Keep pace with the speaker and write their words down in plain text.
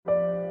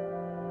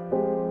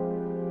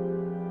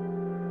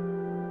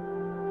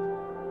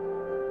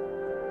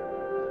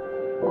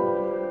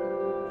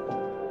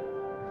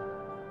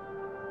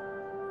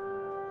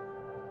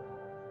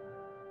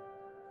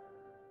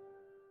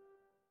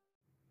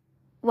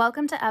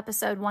Welcome to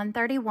episode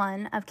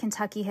 131 of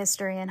Kentucky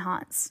History and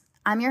Haunts.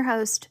 I'm your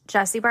host,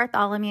 Jessie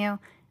Bartholomew,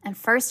 and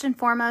first and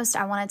foremost,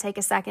 I want to take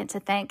a second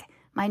to thank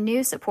my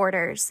new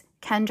supporters,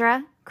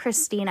 Kendra,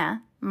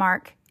 Christina,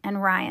 Mark,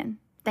 and Ryan.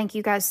 Thank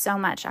you guys so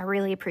much. I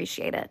really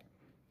appreciate it.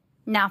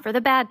 Now for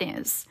the bad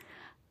news.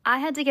 I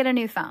had to get a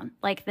new phone,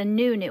 like the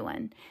new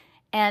one,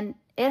 and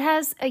it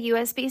has a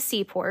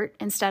USB-C port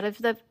instead of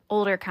the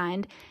older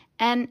kind,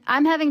 and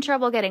I'm having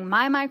trouble getting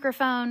my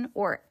microphone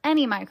or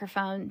any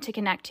microphone to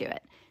connect to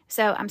it.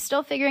 So I'm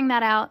still figuring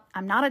that out.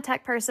 I'm not a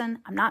tech person.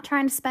 I'm not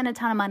trying to spend a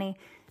ton of money.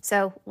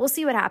 So we'll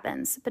see what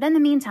happens. But in the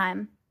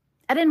meantime,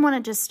 I didn't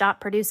want to just stop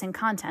producing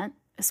content,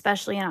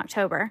 especially in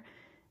October.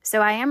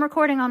 So I am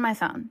recording on my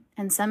phone,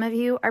 and some of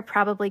you are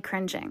probably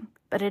cringing,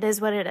 but it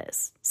is what it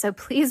is. So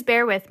please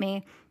bear with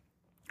me.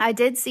 I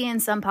did see in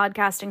some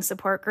podcasting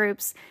support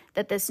groups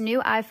that this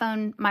new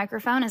iPhone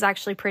microphone is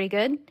actually pretty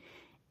good.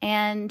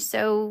 And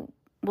so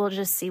we'll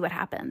just see what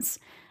happens.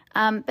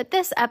 But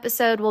this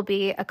episode will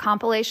be a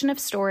compilation of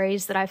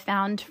stories that I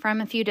found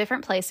from a few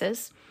different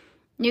places.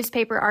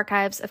 Newspaper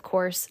archives, of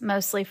course,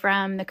 mostly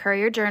from the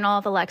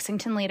Courier-Journal, the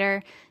Lexington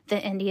Leader,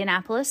 the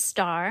Indianapolis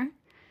Star,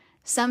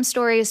 some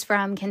stories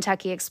from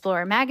Kentucky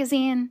Explorer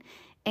magazine,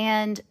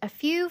 and a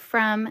few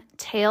from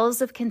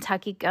Tales of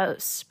Kentucky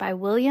Ghosts by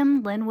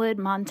William Linwood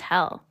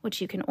Montell,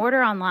 which you can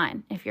order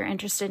online if you're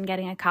interested in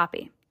getting a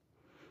copy.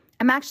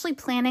 I'm actually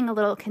planning a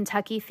little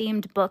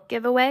Kentucky-themed book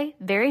giveaway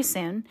very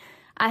soon.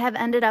 I have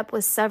ended up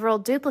with several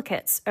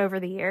duplicates over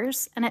the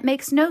years, and it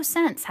makes no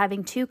sense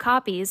having 2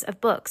 copies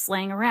of books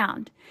laying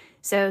around.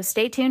 So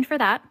stay tuned for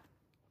that.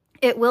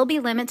 It will be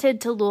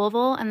limited to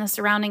Louisville and the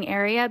surrounding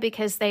area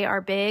because they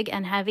are big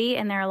and heavy,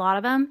 and there are a lot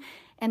of them,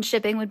 and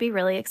shipping would be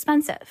really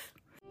expensive.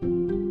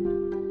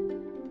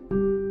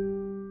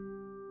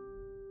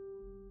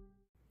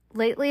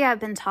 Lately, I've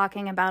been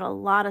talking about a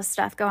lot of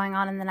stuff going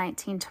on in the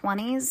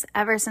 1920s.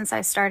 Ever since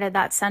I started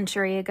that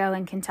Century Ago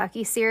in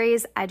Kentucky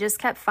series, I just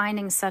kept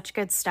finding such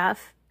good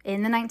stuff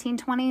in the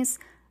 1920s.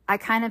 I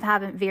kind of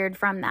haven't veered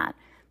from that.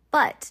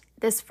 But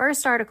this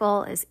first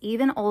article is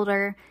even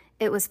older.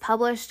 It was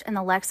published in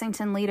the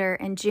Lexington Leader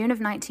in June of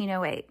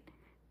 1908.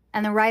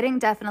 And the writing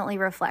definitely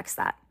reflects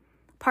that.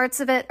 Parts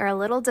of it are a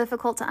little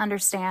difficult to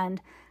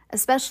understand,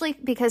 especially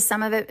because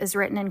some of it is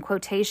written in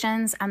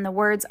quotations and the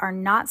words are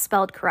not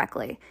spelled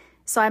correctly.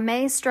 So I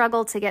may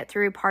struggle to get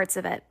through parts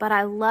of it, but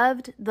I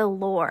loved the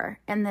lore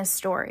in this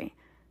story.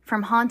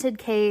 From haunted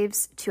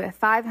caves to a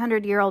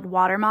 500-year-old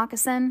water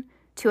moccasin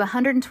to a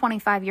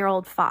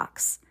 125-year-old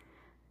fox.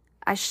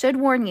 I should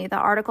warn you, the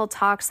article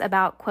talks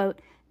about, quote,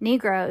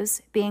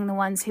 Negroes being the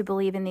ones who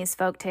believe in these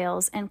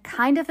folktales in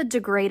kind of a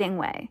degrading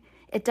way.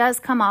 It does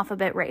come off a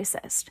bit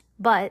racist,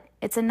 but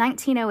it's a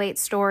 1908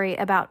 story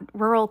about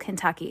rural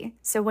Kentucky,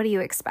 so what do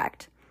you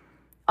expect?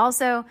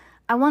 Also,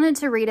 I wanted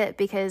to read it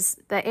because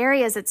the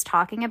areas it's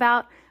talking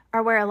about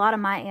are where a lot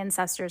of my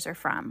ancestors are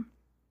from.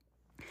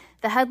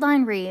 The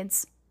headline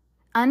reads,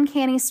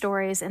 Uncanny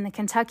Stories in the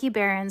Kentucky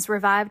Barrens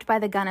Revived by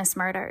the Gunnis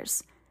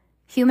Murders.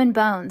 Human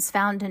bones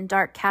found in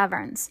dark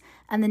caverns,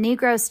 and the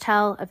Negroes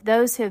tell of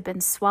those who have been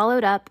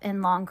swallowed up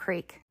in Long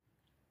Creek.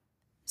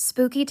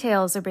 Spooky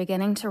tales are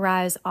beginning to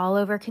rise all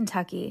over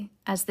Kentucky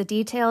as the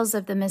details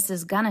of the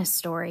Mrs. Gunnis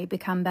story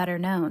become better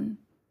known.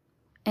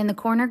 In the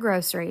corner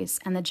groceries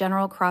and the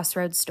general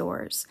crossroads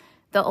stores,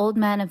 the old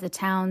men of the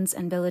towns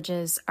and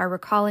villages are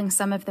recalling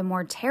some of the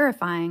more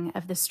terrifying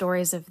of the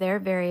stories of their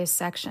various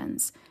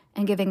sections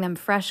and giving them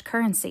fresh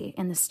currency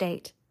in the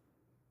state.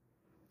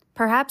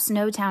 Perhaps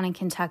no town in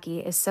Kentucky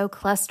is so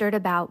clustered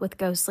about with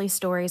ghostly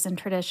stories and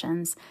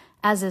traditions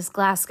as is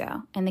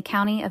Glasgow in the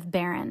county of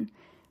Barren,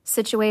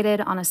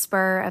 situated on a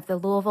spur of the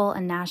Louisville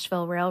and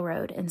Nashville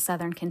Railroad in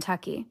southern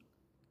Kentucky.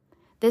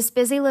 This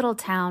busy little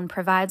town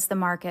provides the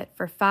market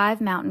for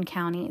 5 mountain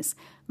counties,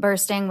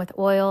 bursting with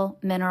oil,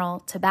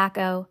 mineral,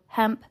 tobacco,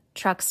 hemp,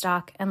 truck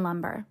stock, and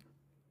lumber.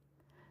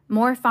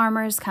 More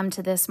farmers come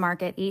to this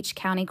market each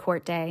county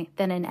court day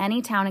than in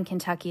any town in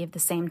Kentucky of the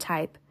same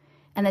type,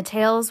 and the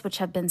tales which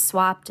have been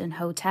swapped in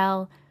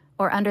hotel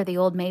or under the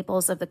old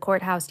maples of the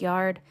courthouse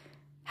yard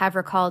have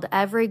recalled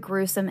every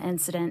gruesome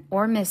incident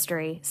or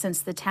mystery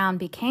since the town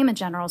became a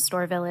general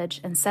store village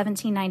in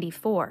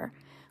 1794,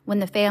 when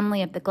the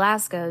family of the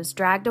Glasgows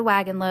dragged a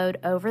wagon load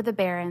over the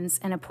barrens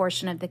in a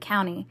portion of the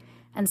county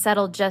and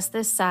settled just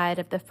this side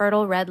of the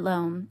fertile red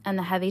loam and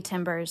the heavy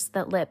timbers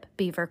that lip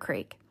Beaver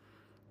Creek.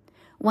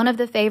 One of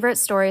the favorite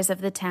stories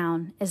of the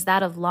town is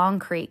that of Long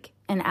Creek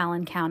in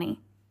Allen County.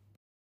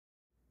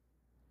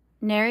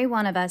 Nary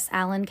one of us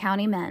Allen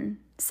County men,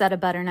 said a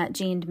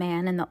butternut-jeaned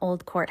man in the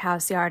old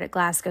courthouse yard at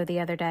Glasgow the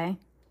other day,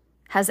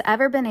 has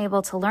ever been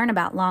able to learn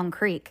about Long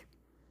Creek.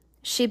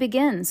 She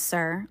begins,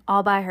 sir,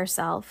 all by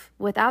herself,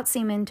 without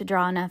seeming to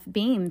draw enough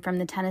beam from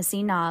the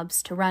Tennessee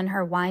knobs to run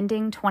her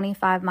winding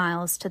 25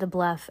 miles to the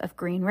bluff of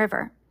Green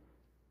River.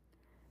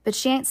 But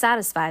she ain't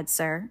satisfied,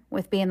 sir,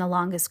 with being the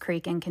longest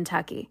creek in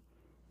Kentucky.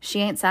 She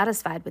ain't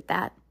satisfied with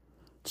that.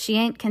 She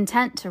ain't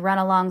content to run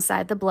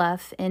alongside the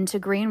bluff into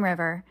Green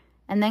River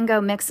and then go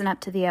mixing up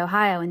to the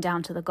Ohio and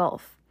down to the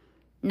Gulf.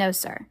 No,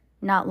 sir,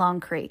 not Long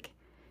Creek.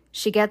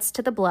 She gets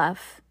to the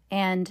bluff,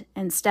 and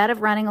instead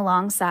of running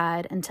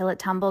alongside until it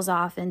tumbles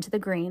off into the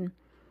green,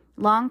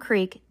 Long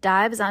Creek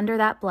dives under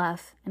that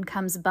bluff and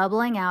comes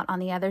bubbling out on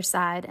the other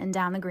side, and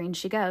down the green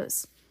she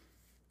goes.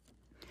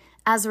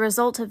 As a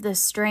result of this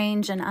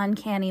strange and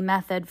uncanny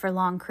method for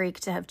Long Creek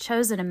to have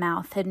chosen a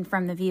mouth hidden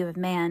from the view of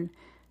man,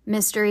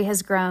 mystery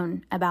has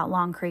grown about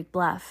Long Creek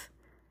Bluff.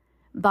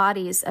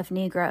 Bodies of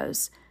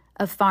Negroes,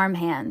 of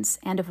farmhands,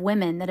 and of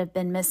women that have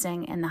been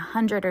missing in the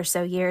 100 or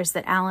so years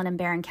that Allen and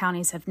Barren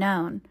counties have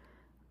known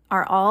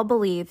are all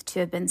believed to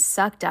have been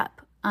sucked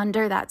up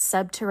under that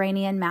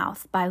subterranean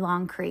mouth by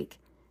Long Creek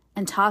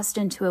and tossed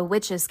into a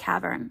witch's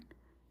cavern,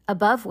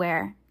 above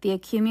where the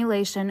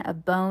accumulation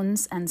of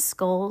bones and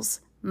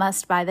skulls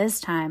must by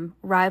this time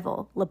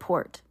rival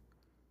LaPorte.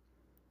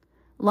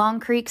 Long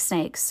Creek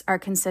snakes are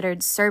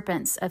considered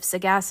serpents of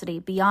sagacity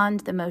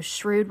beyond the most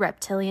shrewd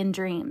reptilian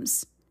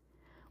dreams.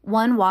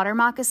 One water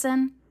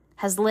moccasin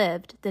has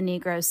lived, the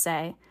Negroes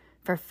say,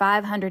 for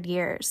 500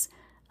 years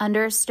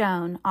under a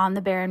stone on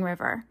the Barren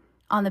River,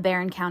 on the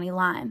Barren County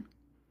line.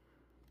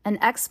 An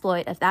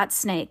exploit of that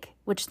snake,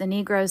 which the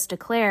Negroes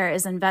declare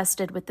is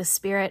invested with the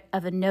spirit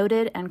of a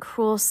noted and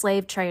cruel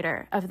slave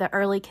trader of the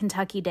early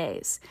Kentucky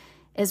days,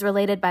 is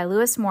related by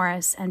Lewis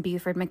Morris and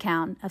Buford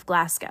McCown of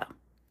Glasgow.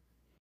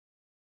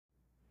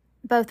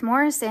 Both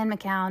Morris and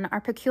McCown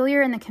are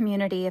peculiar in the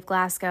community of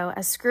Glasgow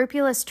as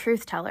scrupulous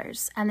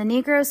truth-tellers, and the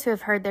Negroes who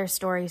have heard their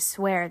stories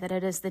swear that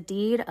it is the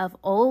deed of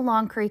old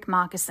Long Creek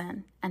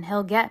Moccasin, and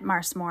he'll get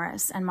Marse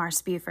Morris and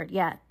Marse Buford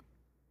yet.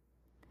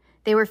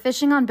 They were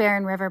fishing on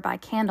Barren River by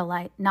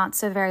candlelight not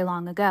so very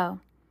long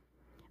ago.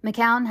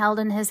 McCown held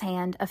in his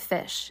hand a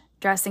fish,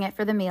 dressing it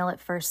for the meal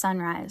at first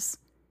sunrise.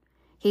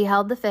 He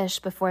held the fish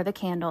before the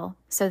candle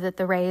so that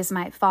the rays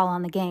might fall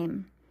on the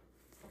game.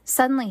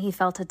 Suddenly he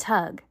felt a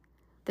tug.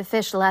 The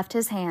fish left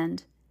his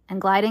hand,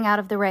 and gliding out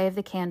of the ray of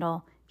the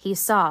candle, he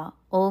saw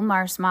old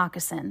Marse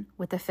Moccasin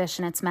with the fish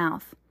in its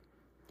mouth.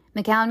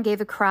 McCown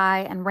gave a cry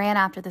and ran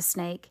after the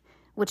snake,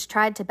 which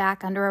tried to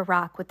back under a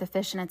rock with the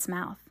fish in its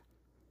mouth.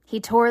 He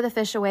tore the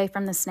fish away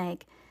from the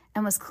snake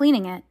and was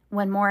cleaning it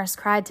when Morris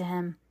cried to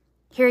him,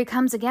 "Here he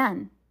comes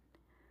again."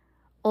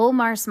 Old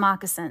Marse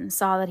Moccasin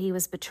saw that he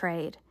was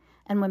betrayed,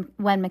 and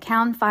when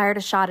McCown fired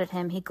a shot at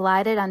him, he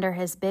glided under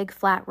his big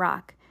flat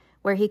rock,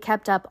 where he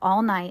kept up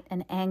all night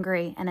an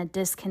angry and a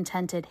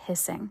discontented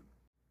hissing.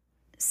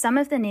 Some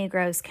of the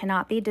Negroes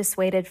cannot be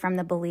dissuaded from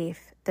the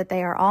belief that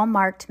they are all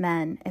marked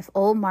men if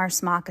old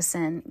Marse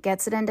Moccasin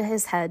gets it into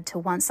his head to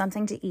want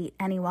something to eat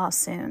any while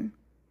soon.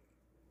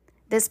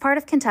 This part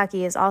of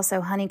Kentucky is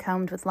also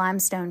honeycombed with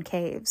limestone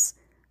caves,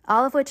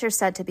 all of which are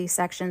said to be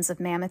sections of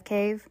Mammoth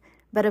Cave,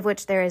 but of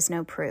which there is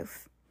no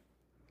proof.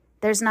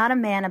 There's not a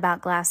man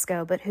about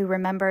Glasgow but who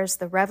remembers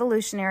the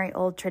revolutionary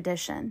old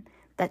tradition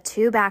that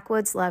two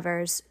backwoods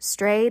lovers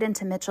strayed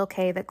into Mitchell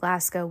Cave at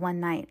Glasgow one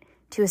night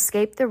to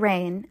escape the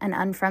rain and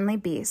unfriendly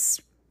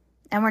beasts,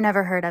 and were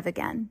never heard of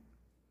again.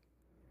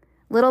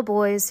 Little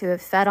boys who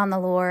have fed on the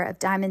lore of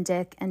Diamond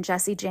Dick and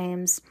Jesse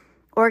James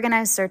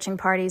organize searching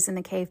parties in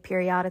the cave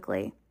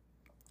periodically,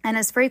 and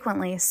as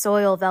frequently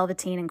soil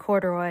velveteen and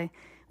corduroy,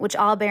 which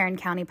all Barren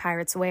County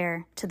pirates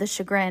wear, to the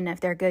chagrin of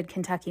their good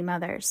Kentucky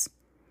mothers.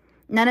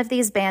 None of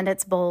these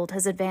bandits bold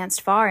has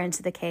advanced far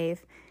into the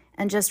cave,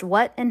 and just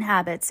what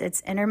inhabits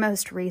its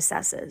innermost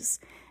recesses,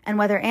 and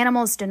whether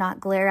animals do not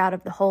glare out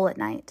of the hole at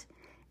night,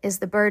 is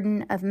the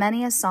burden of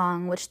many a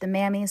song which the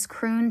mammies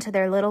croon to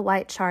their little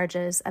white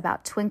charges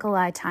about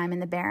twinkle-eye time in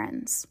the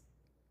barrens.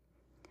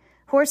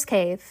 Horse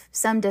Cave,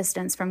 some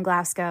distance from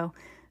Glasgow,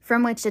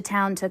 from which the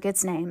town took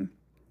its name,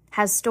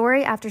 has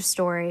story after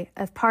story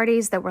of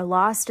parties that were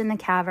lost in the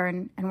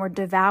cavern and were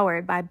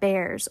devoured by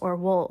bears or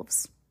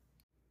wolves.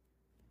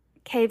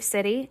 Cave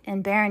City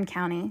in Barren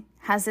County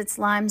has its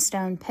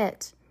limestone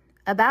pit,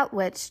 about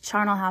which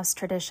charnel house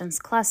traditions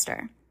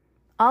cluster,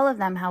 all of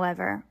them,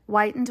 however,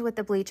 whitened with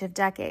the bleach of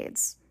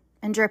decades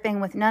and dripping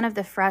with none of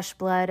the fresh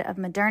blood of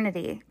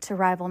modernity to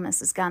rival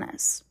Mrs.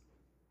 Gunness.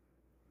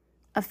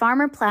 A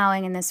farmer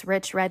plowing in this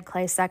rich red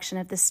clay section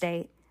of the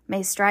state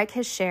may strike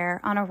his share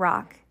on a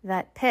rock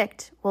that,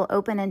 picked, will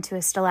open into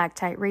a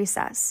stalactite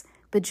recess,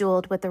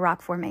 bejeweled with the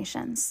rock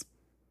formations.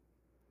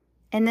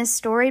 In this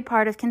storied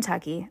part of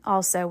Kentucky,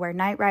 also where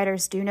night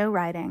riders do no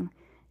riding,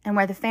 and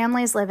where the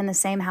families live in the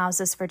same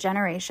houses for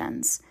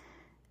generations,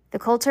 the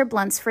coulter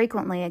blunts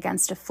frequently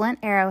against a flint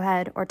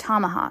arrowhead or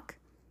tomahawk,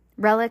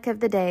 relic of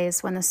the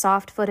days when the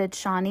soft-footed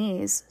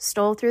Shawnees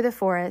stole through the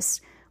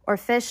forest or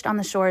fished on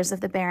the shores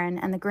of the Barren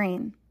and the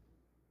Green.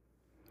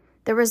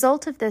 The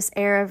result of this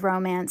air of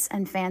romance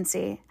and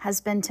fancy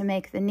has been to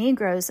make the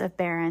Negroes of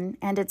Barren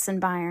and its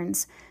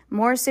environs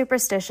more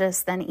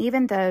superstitious than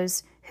even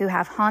those who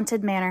have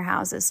haunted manor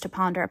houses to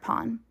ponder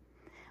upon,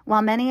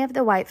 while many of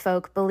the white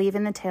folk believe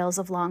in the tales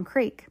of Long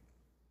Creek,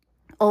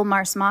 Old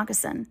Marse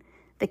Moccasin,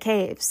 the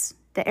caves,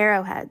 the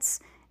arrowheads,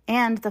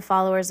 and the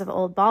followers of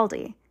Old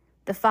Baldy,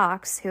 the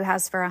fox who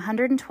has for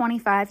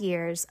 125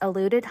 years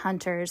eluded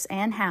hunters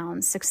and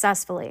hounds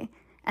successfully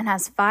and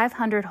has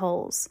 500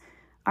 holes,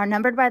 are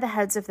numbered by the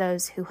heads of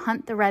those who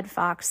hunt the red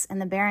fox in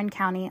the Barren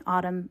County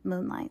autumn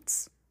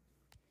moonlights.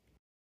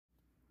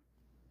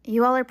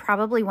 You all are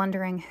probably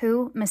wondering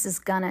who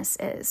Mrs. Gunnis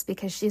is,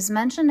 because she's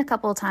mentioned a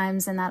couple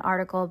times in that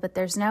article, but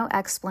there's no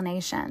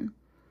explanation.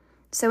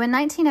 So in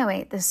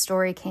 1908, this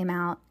story came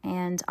out,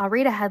 and I'll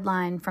read a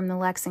headline from the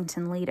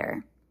Lexington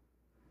Leader.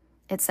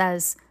 It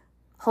says,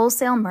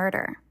 "Wholesale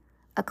murder,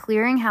 a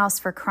clearinghouse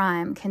for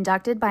crime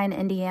conducted by an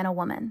Indiana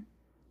woman.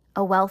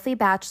 A wealthy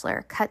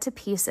bachelor cut to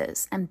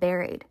pieces and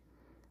buried.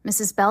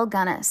 Mrs. Belle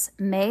Gunnis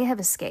may have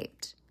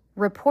escaped,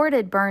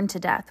 reported burned to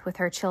death with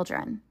her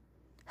children.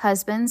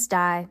 Husbands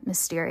die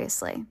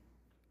mysteriously."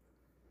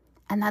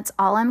 And that's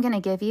all I'm going to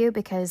give you,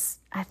 because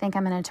I think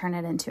I'm going to turn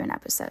it into an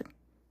episode.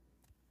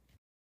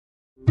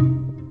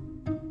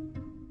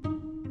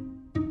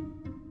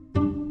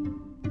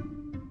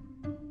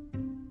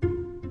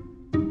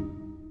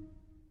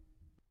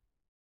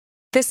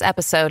 This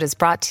episode is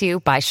brought to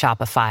you by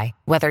Shopify.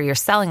 Whether you're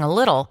selling a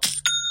little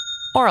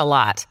or a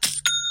lot,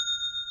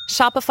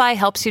 Shopify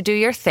helps you do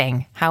your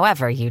thing,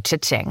 however you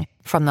cha-ching.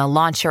 From the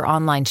launch your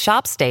online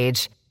shop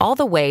stage, all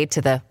the way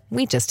to the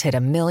we just hit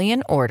 1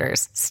 million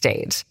orders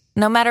stage.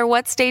 No matter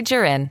what stage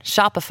you're in,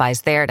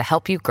 Shopify's there to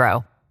help you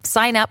grow.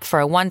 Sign up for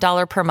a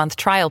 $1 per month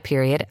trial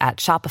period at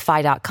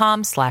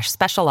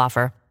shopify.com/special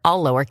offer,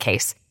 all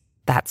lowercase.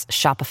 That's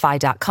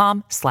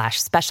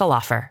shopify.com/special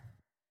offer.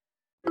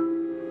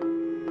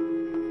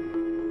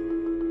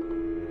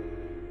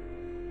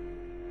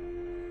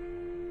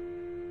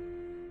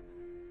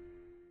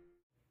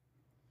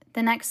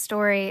 The next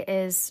story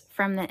is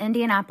from the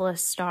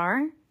Indianapolis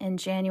Star in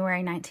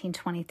January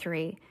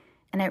 1923,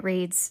 and it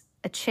reads,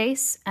 "A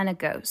Chase and a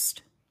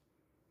Ghost."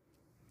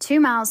 2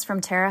 miles from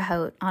Terre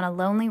Haute on a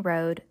lonely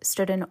road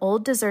stood an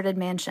old deserted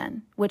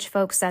mansion, which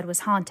folks said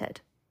was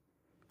haunted.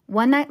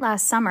 One night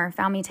last summer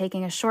found me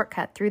taking a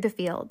shortcut through the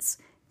fields,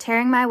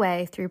 tearing my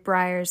way through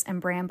briars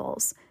and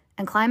brambles,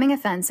 and climbing a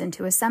fence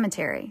into a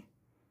cemetery.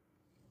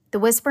 The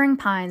whispering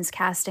pines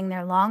casting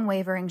their long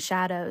wavering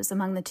shadows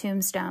among the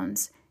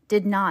tombstones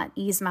did not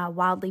ease my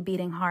wildly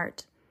beating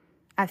heart.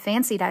 I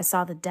fancied I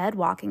saw the dead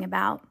walking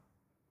about.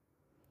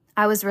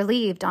 I was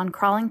relieved on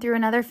crawling through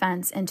another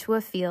fence into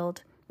a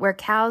field where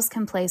cows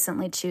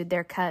complacently chewed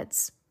their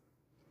cuds.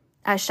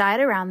 I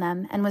shied around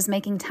them and was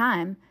making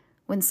time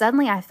when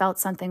suddenly I felt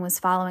something was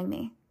following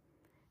me.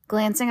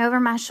 Glancing over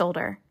my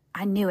shoulder,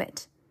 I knew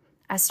it.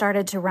 I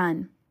started to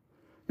run.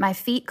 My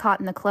feet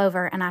caught in the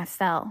clover and I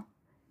fell.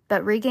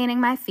 But regaining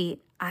my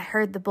feet, I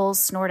heard the bull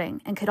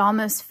snorting and could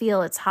almost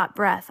feel its hot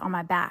breath on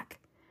my back.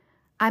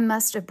 I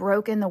must have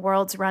broken the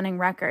world's running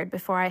record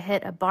before I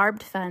hit a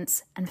barbed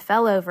fence and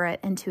fell over it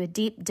into a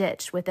deep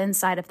ditch within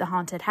sight of the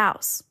haunted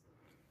house.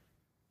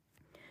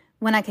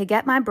 When I could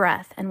get my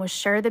breath and was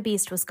sure the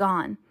beast was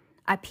gone,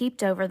 I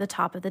peeped over the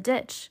top of the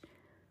ditch.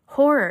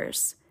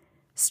 Horrors!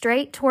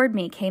 Straight toward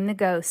me came the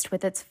ghost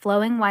with its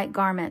flowing white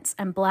garments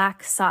and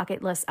black,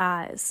 socketless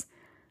eyes.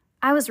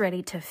 I was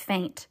ready to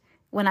faint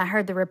when I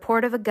heard the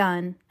report of a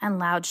gun and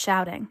loud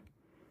shouting.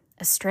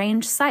 A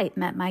strange sight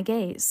met my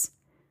gaze.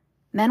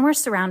 Men were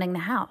surrounding the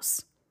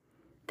house.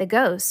 The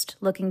ghost,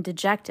 looking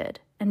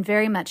dejected and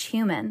very much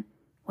human,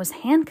 was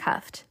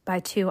handcuffed by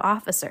 2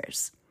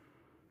 officers.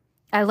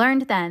 I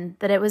learned then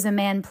that it was a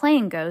man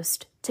playing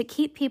ghost to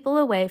keep people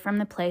away from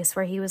the place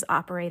where he was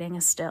operating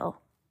a still.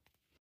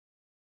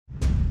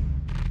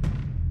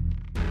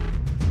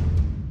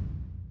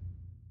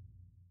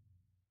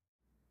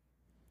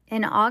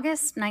 In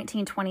August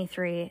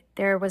 1923,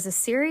 there was a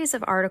series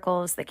of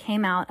articles that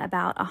came out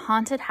about a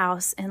haunted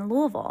house in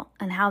Louisville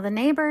and how the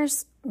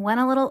neighbors went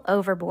a little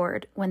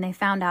overboard when they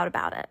found out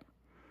about it.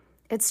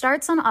 It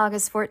starts on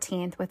August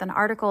 14th with an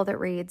article that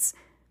reads,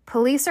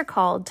 "Police are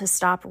called to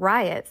stop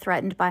riot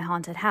threatened by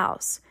haunted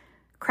house.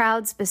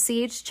 Crowds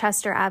besiege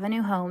Chester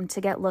Avenue home to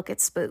get look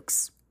at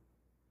spooks."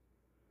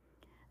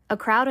 A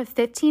crowd of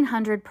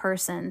 1,500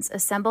 persons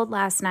assembled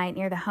last night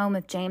near the home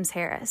of James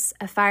Harris,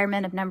 a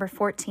fireman of number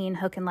 14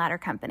 Hook and Ladder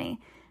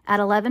Company, at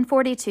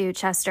 1142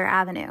 Chester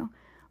Avenue,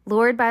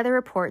 lured by the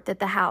report that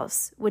the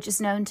house, which is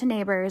known to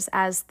neighbors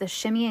as the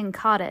Shimmying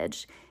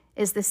Cottage,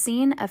 is the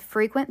scene of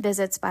frequent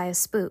visits by a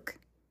spook.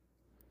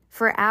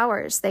 For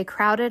hours, they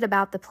crowded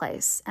about the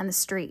place, and the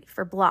street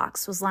for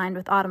blocks was lined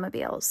with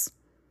automobiles.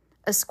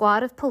 A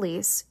squad of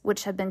police,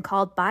 which had been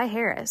called by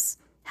Harris,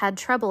 had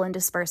trouble in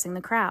dispersing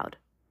the crowd.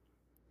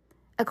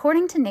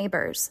 According to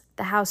neighbors,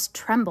 the house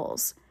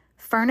trembles,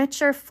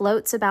 furniture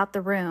floats about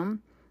the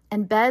room,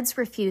 and beds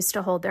refuse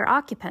to hold their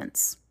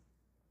occupants.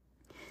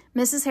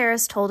 Mrs.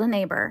 Harris told a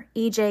neighbor,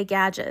 E.J.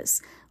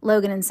 Gadges,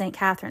 Logan and St.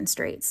 Catherine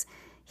Streets.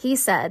 He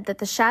said that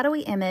the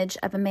shadowy image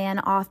of a man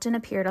often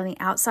appeared on the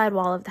outside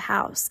wall of the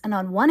house, and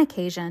on one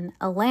occasion,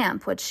 a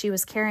lamp which she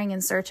was carrying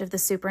in search of the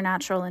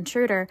supernatural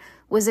intruder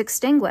was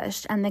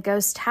extinguished, and the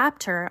ghost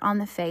tapped her on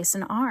the face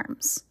and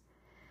arms.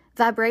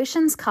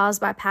 Vibrations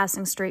caused by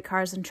passing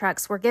streetcars and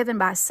trucks were given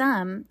by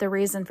some the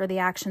reason for the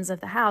actions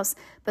of the house,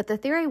 but the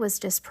theory was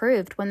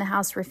disproved when the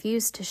house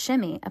refused to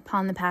shimmy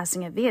upon the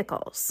passing of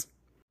vehicles.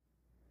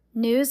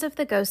 News of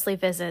the ghostly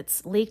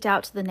visits leaked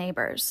out to the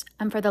neighbors,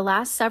 and for the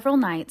last several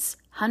nights,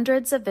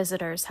 hundreds of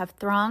visitors have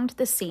thronged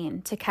the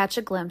scene to catch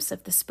a glimpse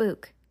of the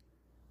spook.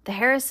 The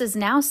Harrises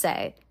now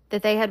say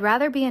that they had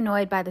rather be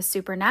annoyed by the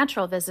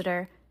supernatural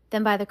visitor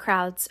than by the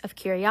crowds of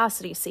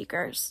curiosity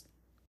seekers.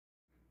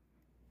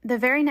 The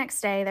very next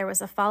day, there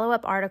was a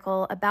follow-up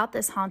article about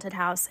this haunted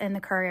house in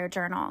the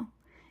Courier-Journal.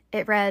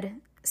 It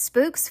read,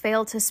 "Spooks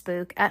fail to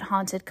spook at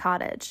haunted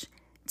cottage.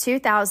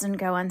 2,000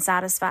 go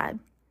unsatisfied.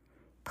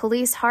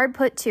 Police hard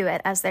put to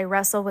it as they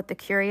wrestle with the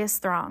curious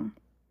throng."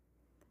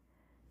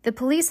 The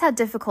police had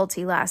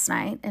difficulty last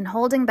night in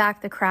holding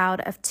back the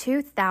crowd of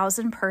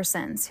 2,000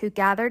 persons who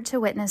gathered to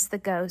witness the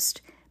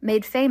ghost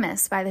made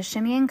famous by the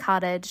shimmying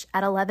cottage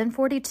at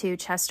 1142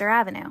 Chester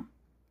Avenue.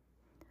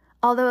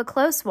 Although a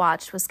close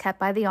watch was kept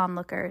by the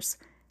onlookers,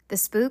 the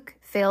spook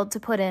failed to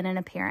put in an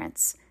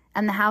appearance,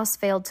 and the house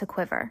failed to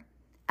quiver,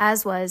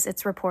 as was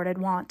its reported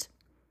wont.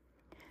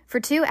 For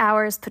 2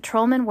 hours,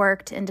 patrolmen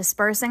worked in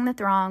dispersing the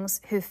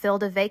throngs who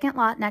filled a vacant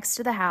lot next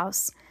to the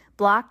house,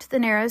 blocked the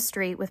narrow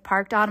street with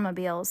parked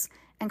automobiles,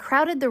 and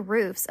crowded the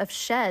roofs of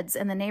sheds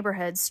in the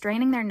neighborhood,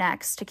 straining their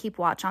necks to keep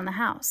watch on the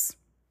house.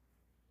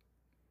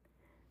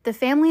 The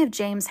family of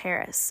James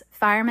Harris,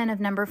 fireman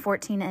of No.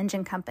 14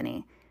 Engine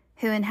Company,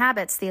 who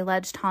inhabits the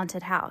alleged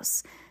haunted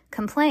house,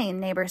 complain,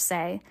 neighbors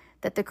say,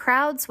 that the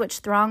crowds which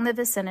throng the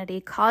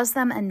vicinity cause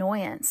them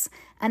annoyance,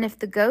 and if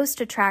the ghost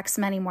attracts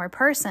many more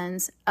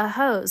persons, a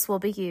hose will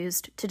be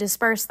used to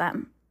disperse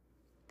them.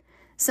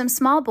 Some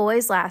small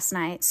boys last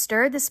night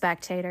stirred the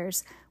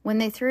spectators when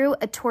they threw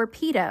a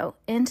torpedo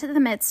into the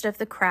midst of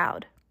the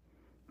crowd.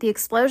 The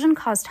explosion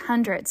caused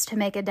hundreds to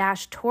make a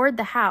dash toward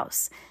the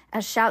house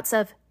as shouts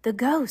of "the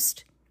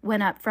ghost"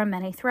 went up from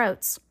many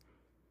throats.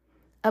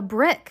 A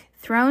brick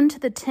thrown to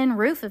the tin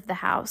roof of the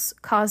house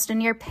caused a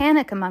near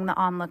panic among the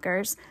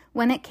onlookers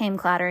when it came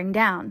clattering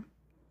down.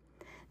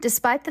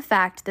 Despite the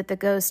fact that the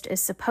ghost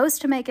is supposed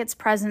to make its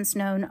presence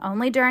known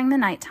only during the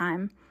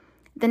nighttime,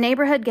 the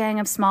neighborhood gang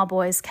of small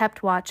boys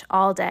kept watch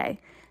all day,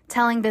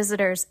 telling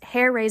visitors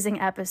hair-raising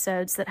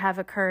episodes that have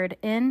occurred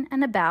in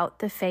and about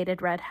the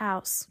faded red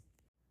house.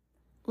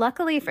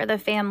 Luckily for the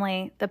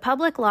family, the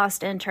public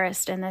lost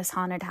interest in this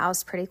haunted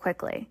house pretty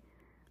quickly.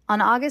 On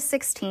August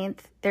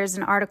 16th, there's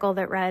an article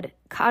that read,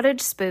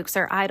 "Cottage spooks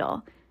are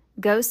idle.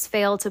 Ghosts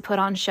fail to put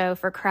on show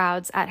for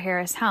crowds at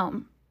Harris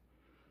home."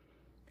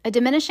 A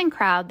diminishing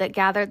crowd that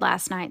gathered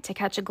last night to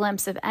catch a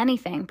glimpse of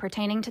anything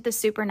pertaining to the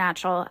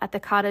supernatural at the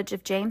cottage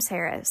of James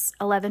Harris,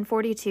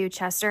 1142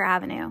 Chester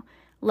Avenue,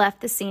 left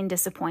the scene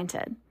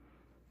disappointed.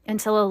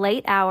 Until a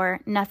late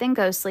hour, nothing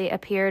ghostly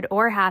appeared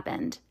or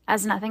happened,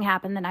 as nothing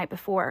happened the night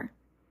before.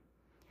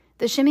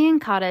 The shimmying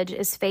cottage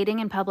is fading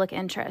in public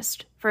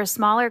interest, for a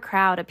smaller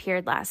crowd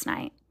appeared last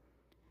night.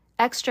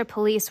 Extra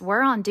police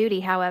were on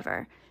duty,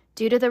 however,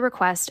 due to the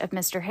request of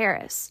Mr.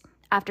 Harris,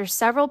 after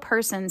several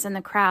persons in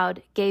the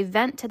crowd gave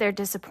vent to their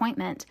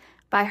disappointment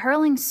by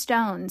hurling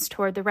stones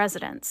toward the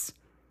residents.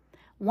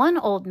 One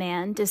old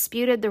man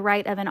disputed the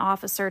right of an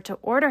officer to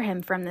order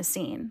him from the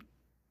scene.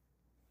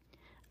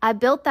 "I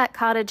built that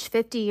cottage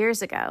 50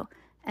 years ago,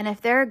 and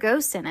if there are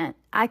ghosts in it,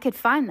 I could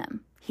find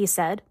them," he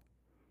said.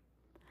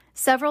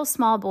 Several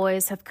small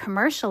boys have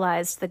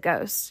commercialized the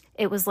ghosts,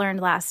 it was learned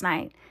last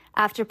night,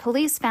 after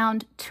police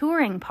found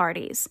touring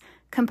parties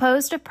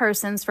composed of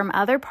persons from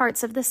other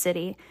parts of the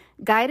city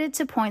guided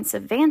to points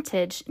of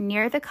vantage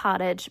near the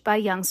cottage by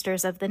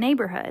youngsters of the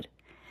neighborhood.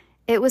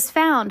 It was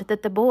found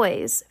that the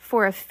boys,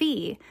 for a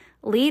fee,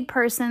 lead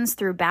persons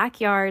through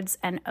backyards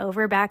and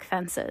over back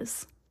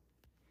fences.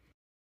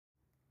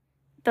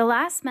 The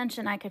last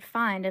mention I could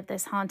find of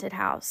this haunted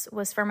house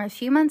was from a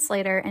few months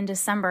later in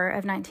December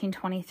of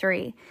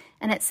 1923,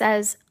 and it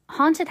says,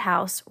 "Haunted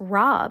house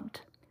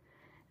robbed."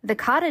 The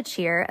cottage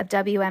here of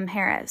W.M.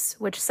 Harris,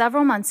 which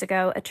several months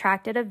ago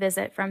attracted a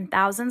visit from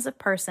thousands of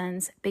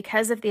persons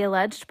because of the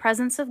alleged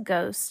presence of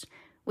ghosts,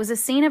 was a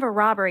scene of a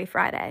robbery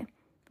Friday,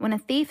 when a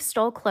thief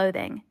stole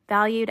clothing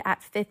valued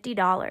at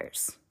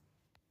 $50.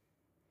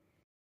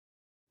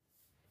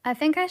 I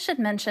think I should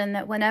mention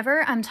that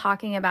whenever I'm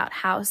talking about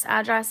house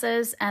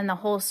addresses and the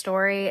whole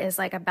story is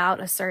like about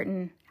a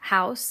certain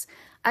house,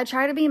 I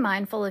try to be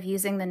mindful of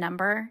using the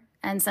number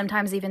and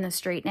sometimes even the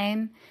street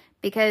name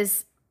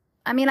because,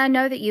 I mean, I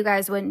know that you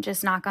guys wouldn't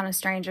just knock on a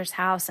stranger's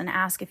house and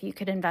ask if you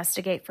could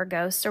investigate for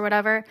ghosts or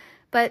whatever,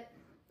 but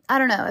I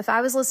don't know, if I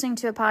was listening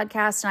to a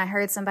podcast and I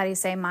heard somebody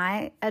say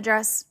my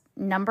address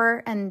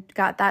number and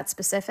got that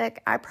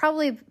specific, I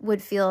probably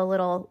would feel a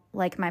little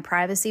like my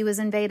privacy was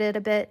invaded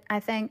a bit, I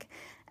think.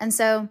 And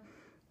so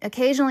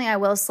occasionally I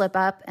will slip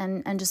up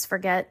and just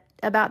forget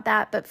about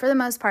that. But for the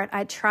most part,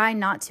 I try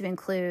not to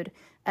include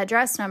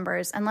address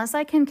numbers unless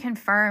I can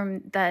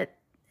confirm that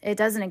it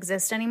doesn't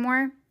exist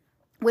anymore,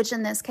 which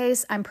in this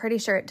case, I'm pretty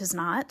sure it does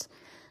not.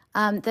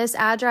 This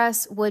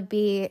address would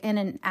be in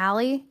an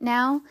alley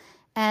now,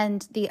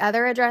 and the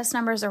other address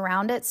numbers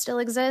around it still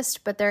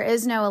exist, but there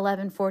is no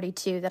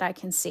 1142 that I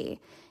can see.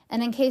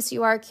 And in case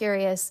you are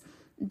curious,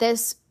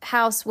 this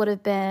house would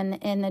have been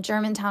in the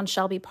Germantown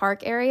Shelby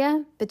Park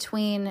area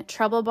between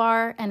Trouble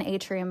Bar and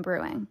Atrium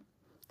Brewing.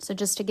 So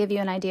just to give you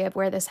an idea of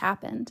where this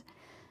happened.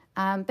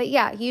 But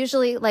yeah,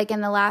 usually like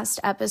in the last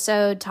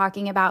episode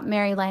talking about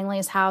Mary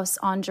Langley's house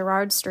on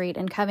Girard Street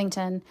in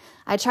Covington,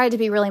 I tried to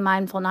be really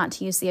mindful not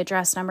to use the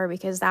address number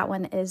because that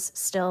one is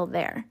still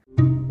there.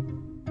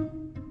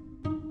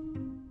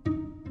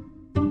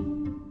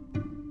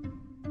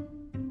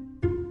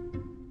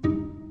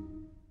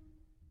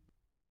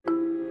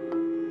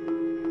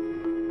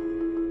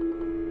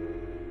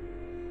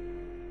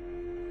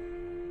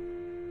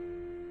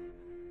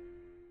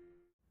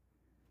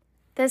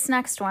 This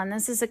next one,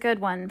 this is a good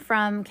one,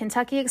 from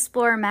Kentucky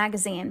Explorer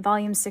Magazine,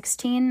 Volume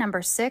 16,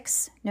 Number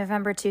 6,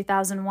 November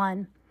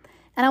 2001.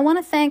 And I want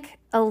to thank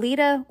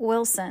Alita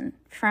Wilson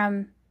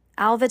from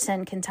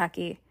Alvaton,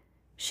 Kentucky.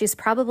 She's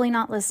probably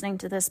not listening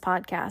to this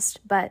podcast,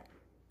 but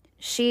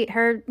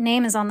her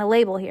name is on the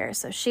label here,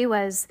 so she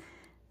was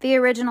the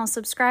original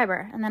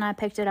subscriber, and then I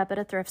picked it up at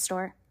a thrift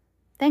store.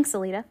 Thanks,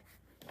 Alita.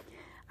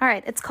 All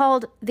right, it's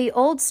called The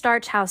Old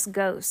Starch House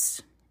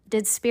Ghost.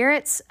 Did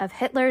spirits of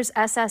Hitler's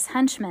SS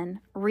henchmen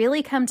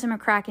really come to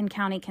McCracken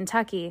County,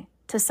 Kentucky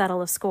to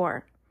settle a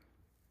score?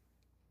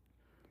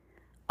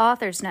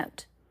 Author's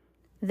note.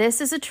 This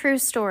is a true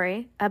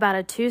story about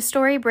a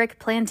 2-story brick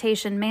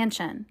plantation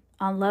mansion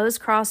on Lowe's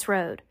Cross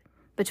Road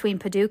between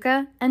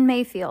Paducah and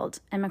Mayfield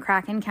in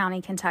McCracken County,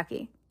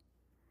 Kentucky.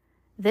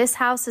 This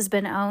house has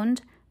been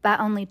owned by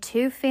only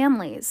 2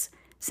 families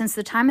since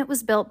the time it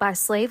was built by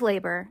slave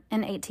labor in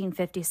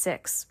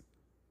 1856.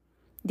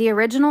 The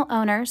original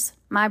owners,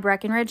 my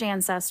Breckenridge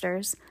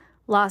ancestors,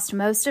 lost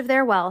most of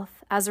their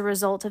wealth as a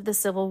result of the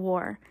Civil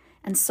War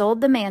and sold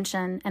the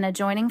mansion and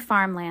adjoining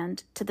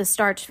farmland to the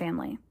Starch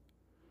family.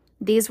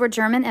 These were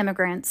German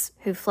immigrants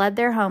who fled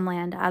their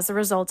homeland as a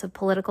result of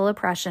political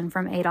oppression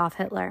from Adolf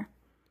Hitler.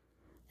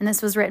 And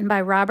this was written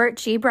by Robert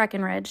G.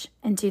 Breckenridge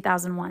in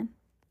 2001.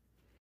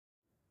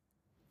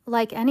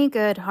 Like any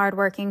good,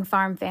 hardworking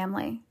farm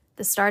family,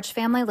 the Starch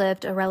family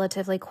lived a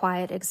relatively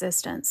quiet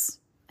existence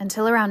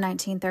until around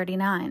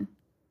 1939.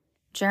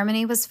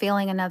 Germany was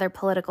feeling another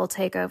political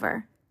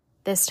takeover,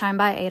 this time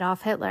by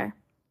Adolf Hitler.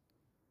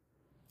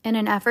 In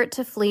an effort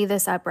to flee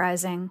this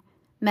uprising,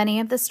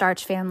 many of the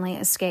Starch family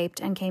escaped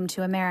and came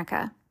to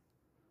America.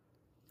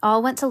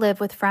 All went to live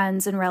with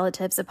friends and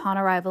relatives upon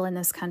arrival in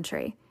this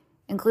country,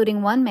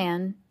 including one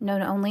man,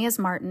 known only as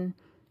Martin,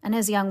 and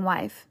his young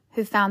wife,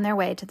 who found their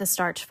way to the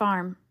Starch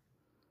farm.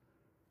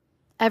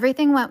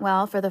 Everything went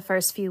well for the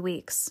first few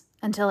weeks,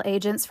 until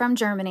agents from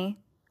Germany,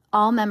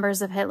 all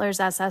members of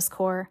Hitler's SS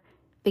Corps,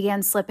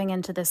 began slipping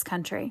into this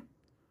country.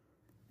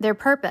 Their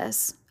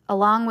purpose,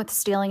 along with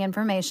stealing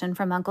information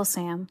from Uncle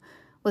Sam,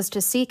 was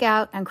to seek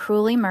out and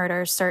cruelly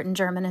murder certain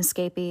German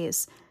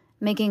escapees,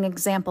 making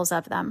examples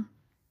of them.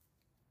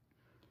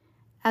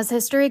 As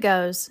history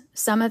goes,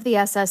 some of the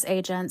SS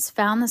agents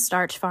found the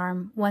Starch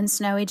farm one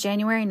snowy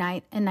January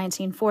night in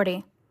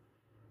 1940.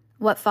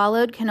 What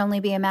followed can only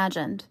be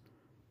imagined,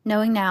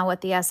 knowing now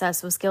what the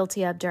SS was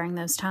guilty of during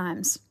those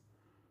times.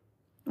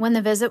 When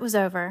the visit was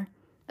over,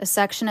 a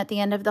section at the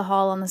end of the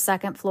hall on the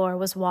second floor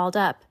was walled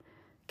up,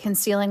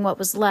 concealing what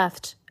was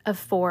left of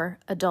 4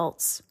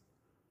 adults.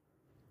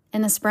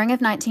 In the spring of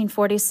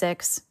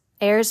 1946,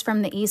 heirs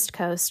from the East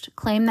Coast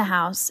claimed the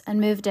house and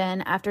moved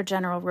in after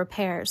general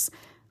repairs,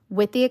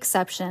 with the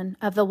exception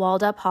of the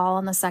walled-up hall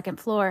on the second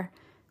floor,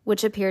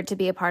 which appeared to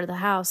be a part of the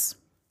house.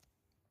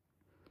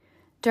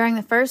 During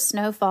the first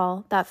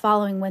snowfall that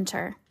following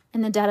winter,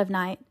 in the dead of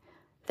night,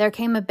 there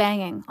came a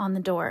banging on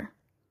the door.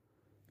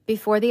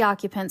 Before the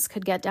occupants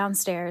could get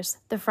downstairs,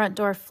 the front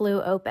door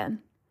flew open.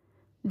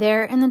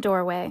 There in the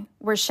doorway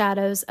were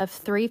shadows of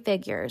 3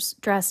 figures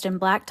dressed in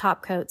black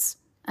topcoats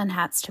and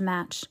hats to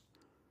match.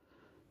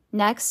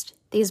 Next,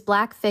 these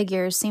black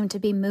figures seemed to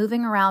be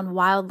moving around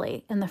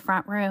wildly in the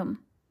front room.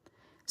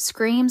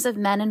 Screams of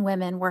men and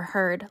women were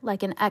heard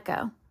like an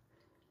echo.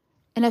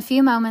 In a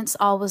few moments,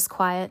 all was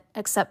quiet,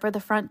 except for the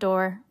front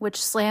door,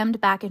 which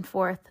slammed back and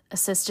forth,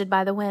 assisted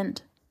by the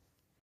wind.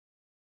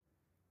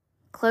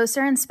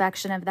 Closer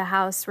inspection of the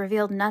house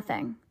revealed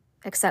nothing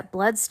except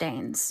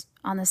bloodstains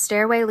on the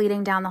stairway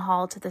leading down the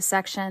hall to the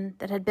section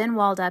that had been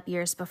walled up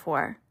years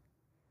before.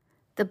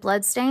 The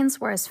bloodstains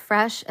were as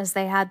fresh as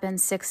they had been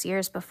 6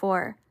 years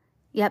before,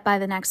 yet by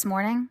the next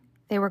morning,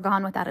 they were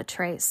gone without a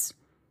trace.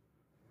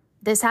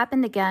 This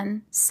happened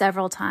again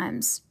several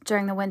times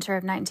during the winter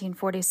of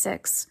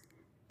 1946,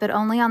 but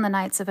only on the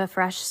nights of a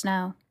fresh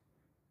snow.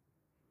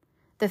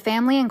 The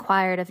family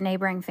inquired of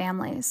neighboring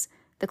families,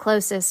 the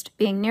closest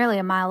being nearly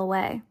a mile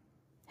away,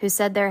 who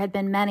said there had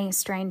been many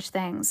strange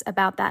things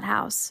about that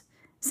house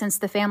since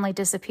the family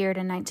disappeared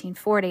in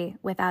 1940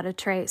 without a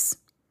trace.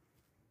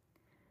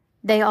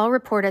 They all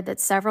reported that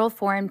several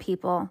foreign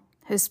people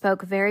who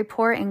spoke very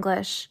poor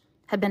English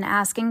had been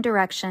asking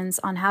directions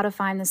on how to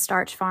find the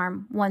Starch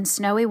farm one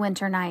snowy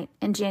winter night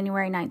in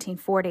January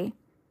 1940.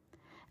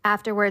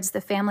 Afterwards,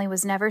 the family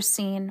was never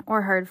seen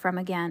or heard from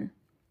again.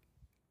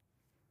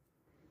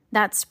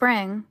 That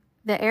spring,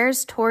 the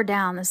heirs tore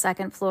down the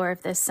second floor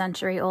of this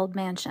century-old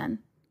mansion.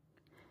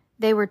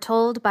 They were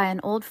told by an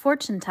old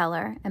fortune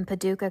teller in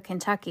Paducah,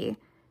 Kentucky,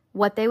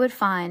 what they would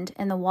find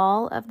in the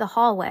wall of the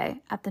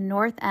hallway at the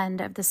north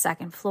end of the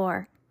second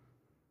floor.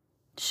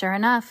 Sure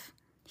enough,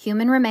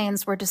 human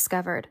remains were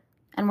discovered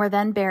and were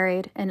then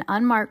buried in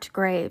unmarked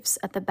graves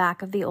at the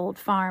back of the old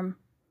farm.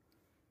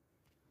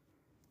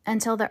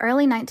 Until the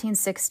early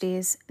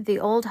 1960s, the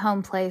old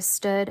home place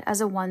stood as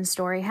a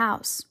one-story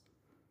house.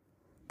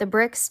 The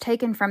bricks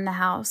taken from the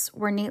house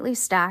were neatly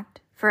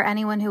stacked for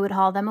anyone who would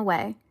haul them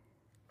away,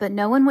 but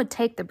no one would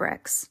take the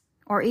bricks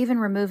or even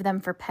remove them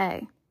for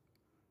pay.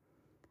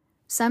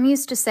 Some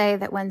used to say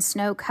that when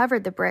snow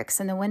covered the bricks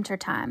in the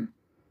wintertime,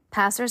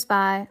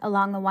 passers-by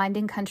along the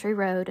winding country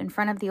road in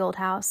front of the old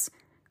house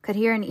could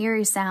hear an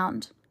eerie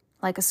sound,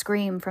 like a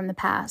scream from the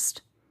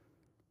past.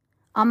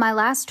 On my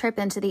last trip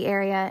into the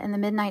area in the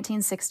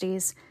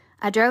mid-1960s,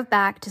 I drove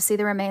back to see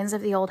the remains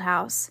of the old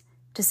house,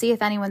 to see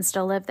if anyone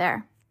still lived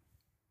there.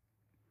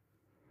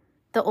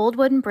 The old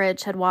wooden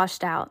bridge had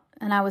washed out,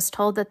 and I was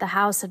told that the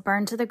house had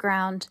burned to the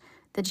ground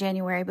the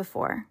January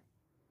before.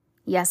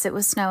 Yes, it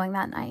was snowing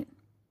that night.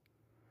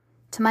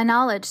 To my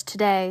knowledge,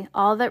 today,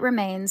 all that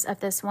remains of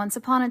this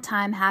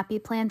once-upon-a-time happy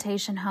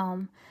plantation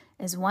home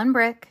is one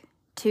brick,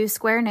 2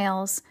 square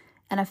nails,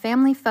 and a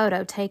family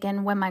photo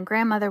taken when my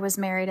grandmother was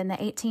married in the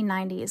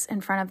 1890s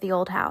in front of the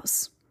old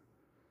house.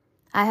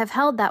 I have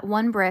held that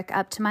one brick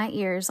up to my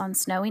ears on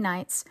snowy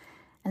nights,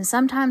 and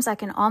sometimes I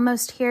can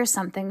almost hear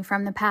something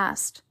from the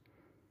past.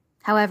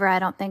 However, I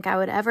don't think I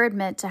would ever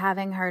admit to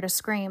having heard a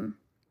scream.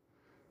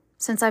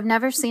 Since I've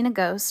never seen a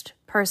ghost,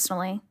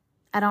 personally,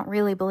 I don't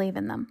really believe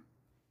in them.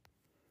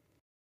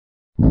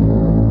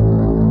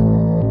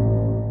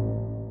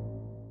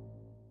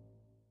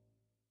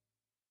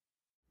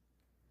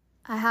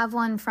 I have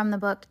one from the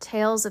book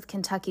Tales of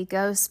Kentucky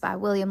Ghosts by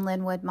William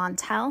Linwood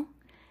Montell,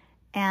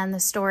 and the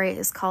story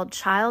is called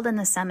Child in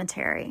the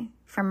Cemetery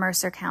from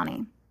Mercer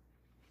County.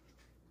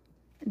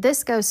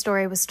 This ghost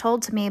story was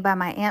told to me by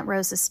my Aunt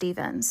Rosa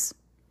Stevens.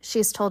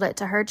 She's told it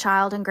to her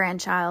child and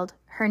grandchild,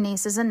 her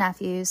nieces and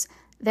nephews,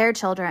 their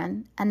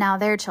children, and now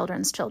their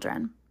children's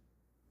children.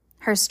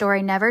 Her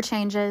story never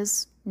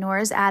changes, nor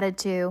is added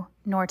to,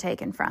 nor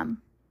taken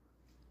from.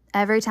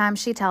 Every time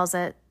she tells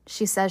it,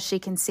 she says she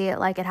can see it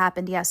like it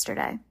happened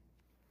yesterday.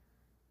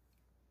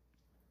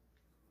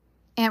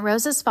 Aunt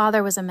Rosa's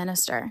father was a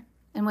minister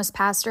and was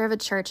pastor of a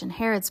church in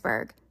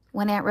Harrodsburg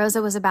when Aunt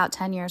Rosa was about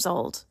 10 years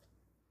old.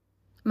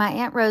 My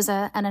Aunt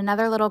Rosa and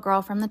another little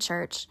girl from the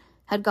church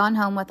had gone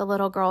home with a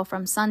little girl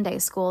from Sunday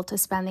school to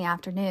spend the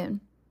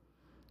afternoon.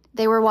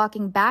 They were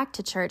walking back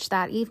to church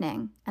that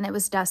evening, and it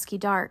was dusky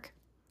dark.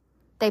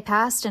 They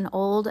passed an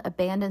old,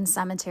 abandoned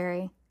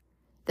cemetery.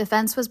 The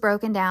fence was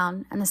broken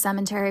down, and the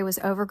cemetery was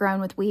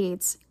overgrown with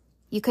weeds.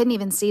 You couldn't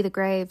even see the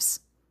graves.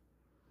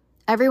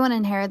 Everyone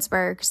in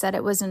Harrodsburg said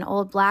it was an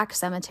old black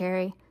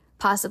cemetery,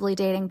 possibly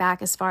dating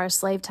back as far as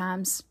slave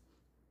times.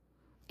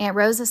 Aunt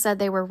Rosa said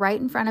they were right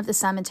in front of the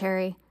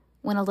cemetery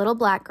when a little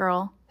black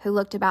girl, who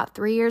looked about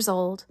 3 years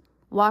old,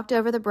 walked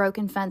over the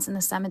broken fence in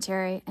the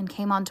cemetery and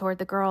came on toward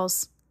the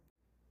girls.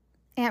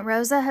 Aunt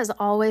Rosa has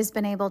always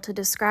been able to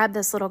describe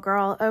this little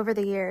girl over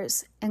the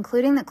years,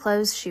 including the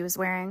clothes she was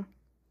wearing.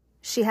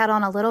 She had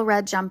on a little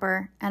red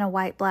jumper and a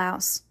white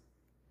blouse.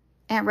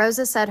 Aunt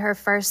Rosa said her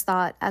first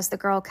thought as the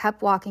girl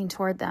kept walking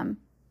toward them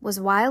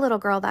was why a little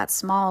girl that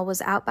small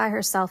was out by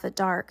herself at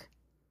dark.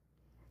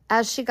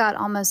 As she got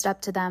almost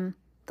up to them,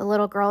 the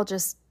little girl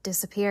just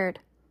disappeared.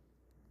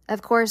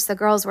 Of course, the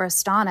girls were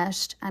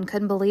astonished and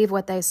couldn't believe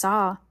what they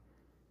saw.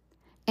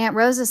 Aunt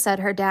Rosa said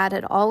her dad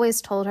had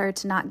always told her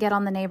to not get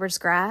on the neighbor's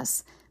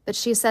grass, but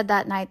she said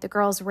that night the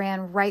girls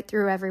ran right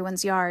through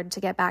everyone's yard to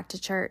get back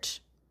to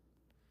church.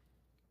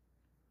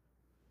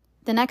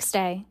 The next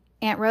day,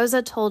 Aunt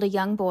Rosa told a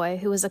young boy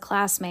who was a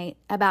classmate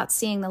about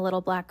seeing the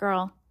little black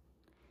girl.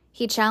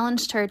 He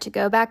challenged her to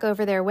go back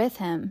over there with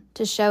him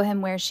to show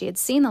him where she had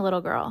seen the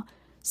little girl,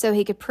 so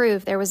he could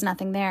prove there was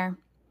nothing there.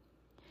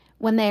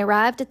 When they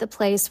arrived at the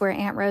place where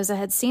Aunt Rosa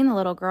had seen the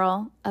little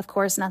girl, of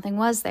course nothing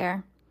was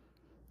there.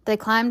 They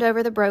climbed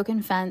over the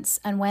broken fence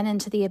and went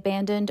into the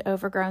abandoned,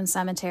 overgrown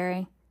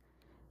cemetery.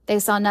 They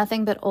saw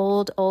nothing but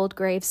old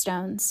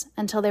gravestones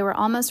until they were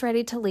almost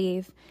ready to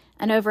leave,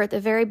 and over at the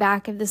very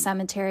back of the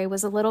cemetery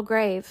was a little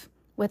grave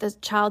with a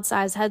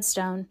child-sized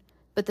headstone,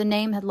 but the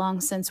name had long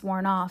since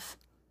worn off.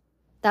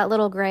 That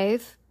little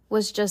grave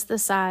was just the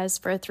size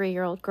for a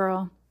 3-year-old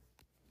girl.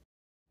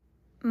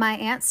 My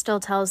aunt still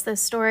tells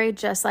this story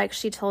just like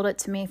she told it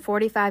to me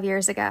 45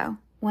 years ago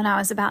when I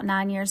was about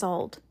 9 years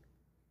old.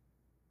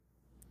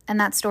 And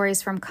that story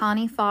is from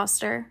Connie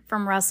Foster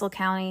from Russell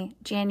County,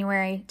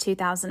 January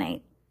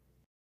 2008.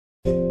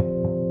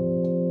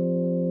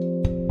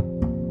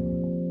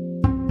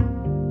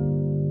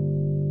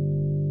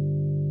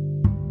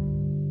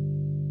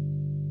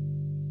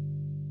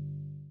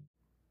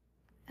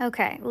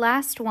 Okay,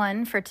 last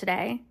one for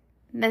today.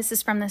 This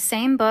is from the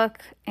same book,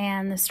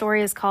 and the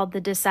story is called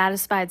The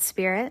Dissatisfied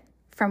Spirit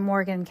from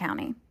Morgan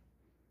County.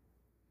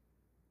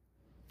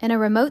 In a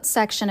remote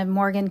section of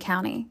Morgan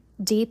County,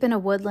 deep in a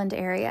woodland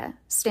area,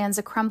 stands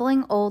a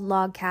crumbling old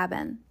log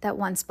cabin that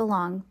once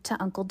belonged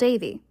to Uncle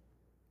Davy.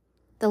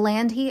 The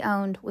land he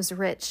owned was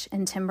rich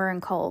in timber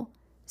and coal,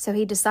 so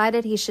he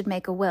decided he should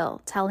make a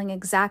will telling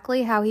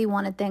exactly how he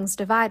wanted things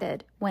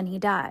divided when he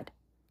died.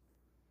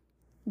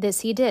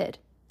 This he did,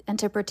 and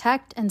to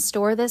protect and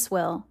store this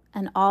will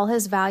and all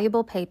his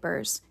valuable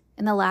papers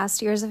in the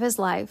last years of his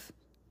life,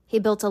 he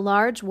built a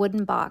large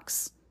wooden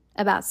box,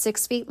 about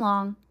 6 feet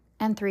long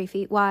and 3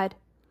 feet wide.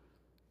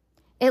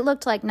 It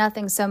looked like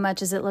nothing so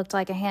much as it looked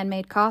like a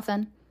handmade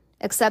coffin,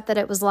 except that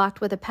it was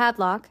locked with a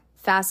padlock,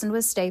 fastened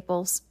with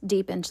staples,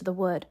 deep into the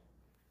wood.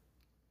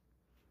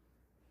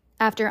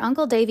 After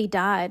Uncle Davy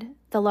died,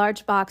 the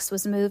large box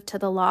was moved to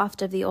the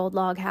loft of the old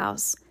log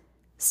house,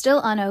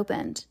 still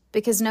unopened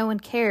because no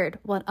one cared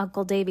what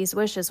Uncle Davy's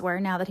wishes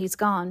were now that he's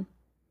gone.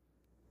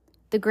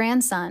 The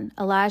grandson,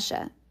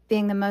 Elisha,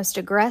 being the most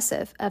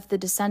aggressive of the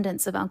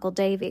descendants of Uncle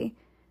Davy,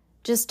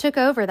 just took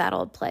over that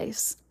old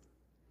place.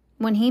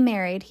 When he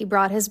married, he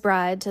brought his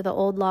bride to the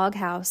old log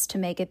house to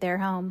make it their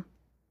home.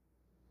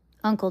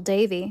 Uncle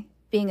Davy,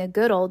 being a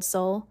good old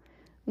soul,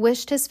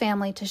 wished his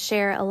family to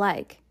share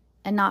alike,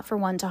 and not for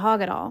one to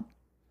hog it all.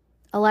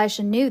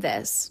 Elisha knew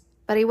this,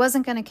 but he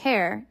wasn't going to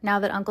care now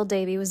that Uncle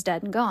Davy was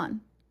dead and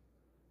gone.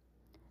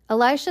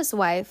 Elisha's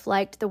wife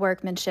liked the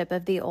workmanship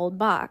of the old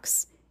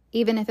box,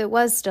 even if it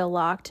was still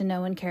locked and no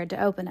one cared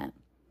to open it.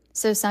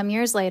 So some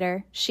years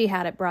later, she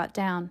had it brought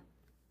down.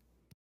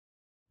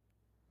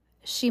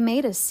 She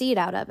made a seat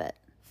out of it,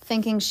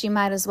 thinking she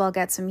might as well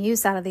get some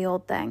use out of the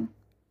old thing.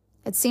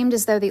 It seemed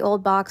as though the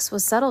old box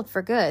was settled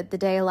for good the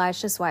day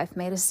Elisha's wife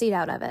made a seat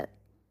out of it.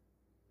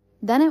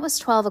 Then it was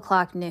 12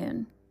 o'clock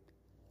noon.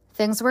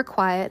 Things were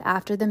quiet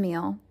after the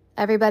meal,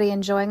 everybody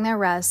enjoying their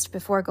rest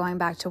before going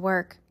back to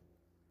work.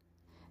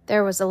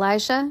 There was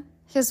Elisha,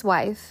 his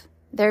wife,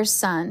 their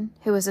son,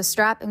 who was a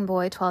strapping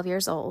boy 12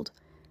 years old,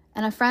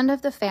 and a friend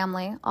of the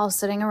family all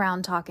sitting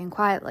around talking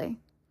quietly.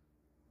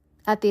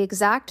 At the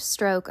exact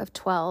stroke of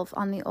 12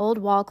 on the old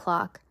wall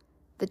clock,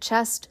 the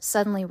chest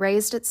suddenly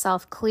raised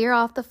itself clear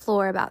off the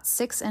floor about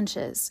 6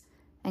 inches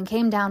and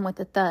came down with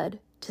a thud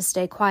to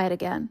stay quiet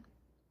again.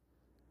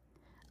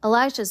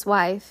 Elisha's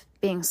wife,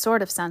 being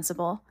sort of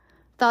sensible,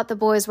 thought the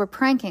boys were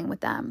pranking with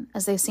them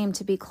as they seemed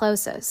to be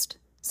closest,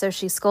 so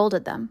she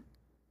scolded them.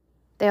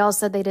 They all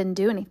said they didn't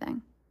do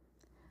anything.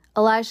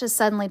 Elisha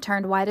suddenly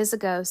turned white as a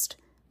ghost,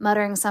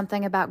 muttering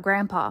something about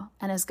Grandpa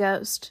and his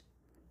ghost.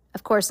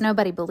 Of course,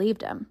 nobody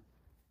believed him.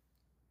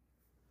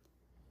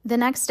 The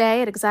next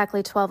day at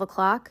exactly 12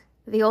 o'clock,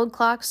 the old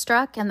clock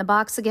struck and the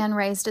box again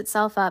raised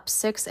itself up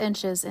 6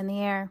 inches in the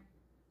air.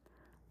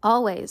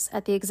 Always,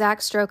 at the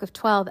exact stroke of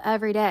 12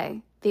 every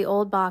day, the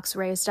old box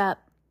raised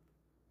up.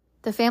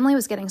 The family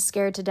was getting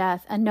scared to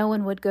death, and no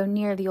one would go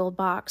near the old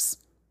box.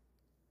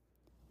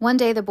 One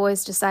day the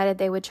boys decided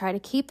they would try to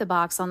keep the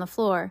box on the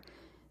floor,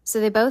 so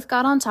they both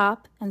got on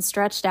top and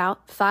stretched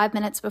out 5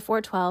 minutes before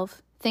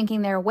 12,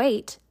 thinking their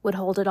weight would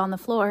hold it on the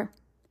floor.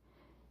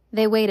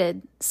 They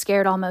waited,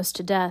 scared almost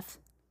to death.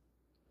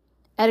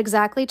 At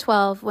exactly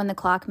 12, when the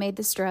clock made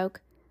the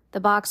stroke, the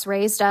box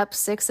raised up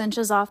 6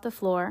 inches off the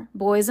floor,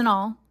 boys and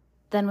all,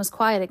 then was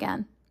quiet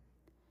again.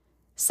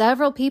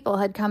 Several people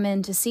had come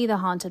in to see the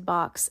haunted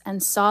box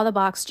and saw the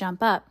box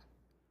jump up.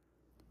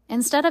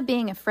 Instead of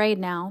being afraid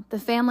now, the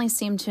family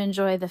seemed to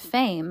enjoy the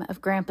fame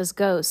of Grandpa's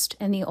ghost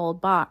in the old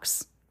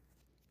box.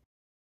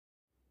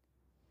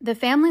 The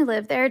family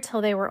lived there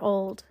till they were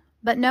old,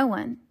 but no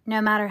one,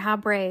 no matter how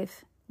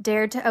brave,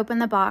 dared to open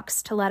the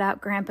box to let out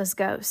Grandpa's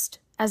ghost,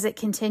 as it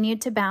continued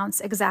to bounce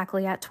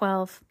exactly at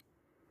 12.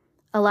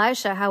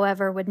 Elisha,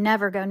 however, would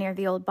never go near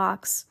the old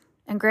box,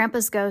 and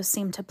Grandpa's ghost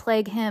seemed to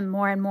plague him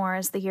more and more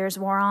as the years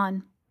wore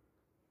on.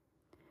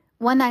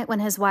 One night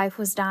when his wife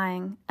was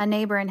dying, a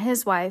neighbor and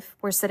his wife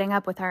were sitting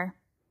up with her.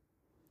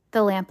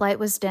 The lamplight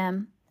was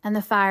dim, and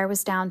the fire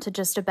was down to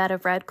just a bed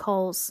of red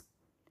coals.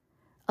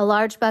 A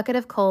large bucket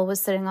of coal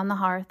was sitting on the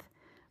hearth.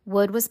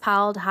 Wood was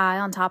piled high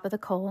on top of the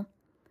coal.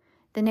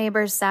 The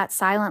neighbors sat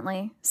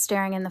silently,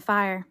 staring in the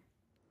fire.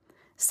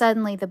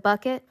 Suddenly, the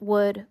bucket,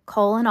 wood,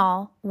 coal, and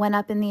all went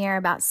up in the air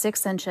about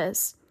 6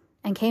 inches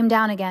and came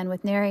down again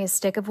with nary a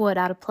stick of wood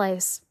out of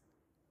place.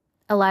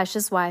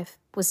 Elisha's wife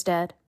was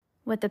dead.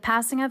 With the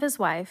passing of his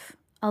wife,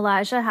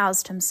 Elijah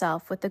housed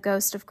himself with the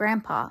ghost of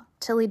Grandpa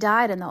till he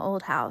died in the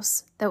old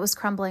house that was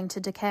crumbling to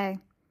decay.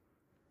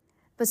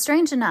 But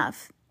strange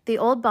enough, the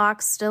old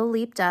box still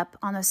leaped up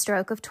on the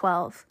stroke of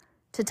 12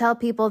 to tell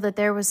people that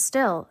there was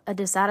still a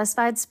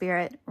dissatisfied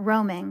spirit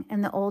roaming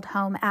in the old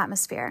home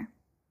atmosphere.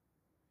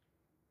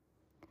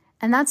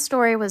 And that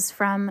story was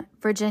from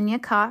Virginia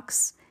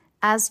Cox,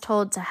 as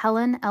told to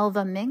Helen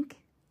Elva Mink,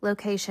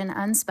 location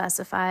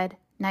unspecified,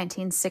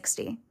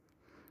 1960.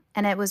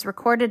 And it was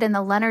recorded in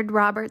the Leonard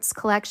Roberts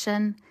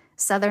Collection,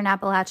 Southern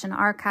Appalachian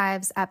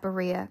Archives at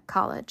Berea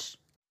College.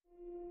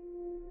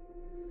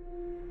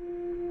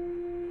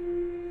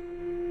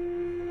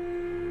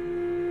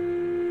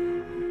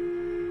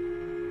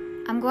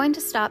 I'm going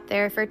to stop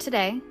there for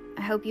today.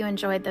 I hope you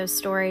enjoyed those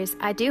stories.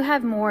 I do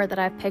have more that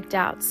I've picked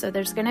out, so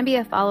there's going to be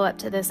a follow-up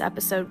to this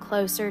episode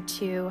closer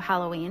to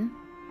Halloween.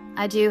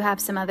 I do have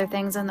some other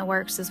things in the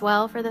works as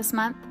well for this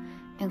month,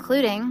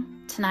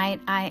 including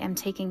tonight I am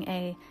taking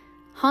a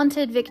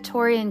haunted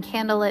Victorian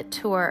candlelit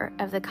tour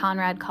of the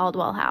Conrad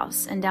Caldwell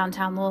House in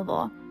downtown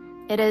Louisville.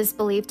 It is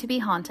believed to be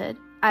haunted.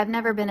 I've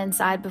never been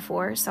inside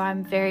before, so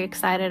I'm very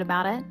excited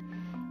about it.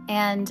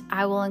 And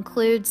I will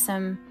include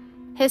some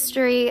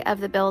history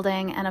of the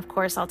building, and of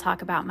course I'll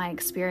talk about my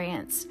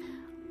experience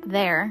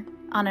there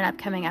on an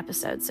upcoming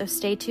episode, so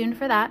stay tuned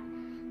for that.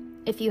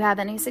 If you have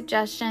any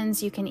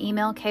suggestions, you can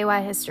email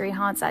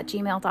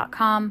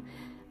kyhistoryhaunts@gmail.com.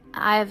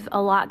 I have a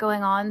lot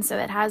going on, so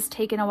it has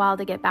taken a while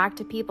to get back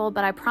to people,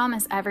 but I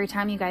promise every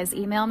time you guys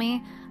email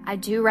me, I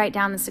do write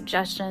down the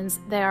suggestions.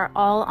 They are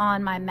all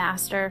on my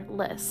master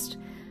list.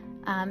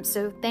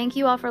 So thank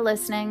you all for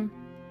listening.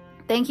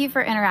 Thank you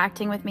for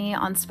interacting with me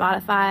on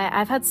Spotify.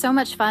 I've had so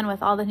much fun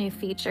with all the new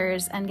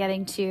features and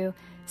getting to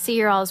see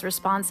your all's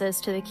responses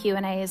to the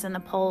Q&As and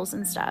the polls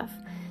and stuff.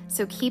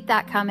 So keep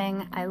that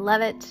coming. I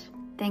love it.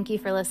 Thank you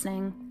for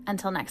listening.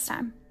 Until next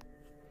time.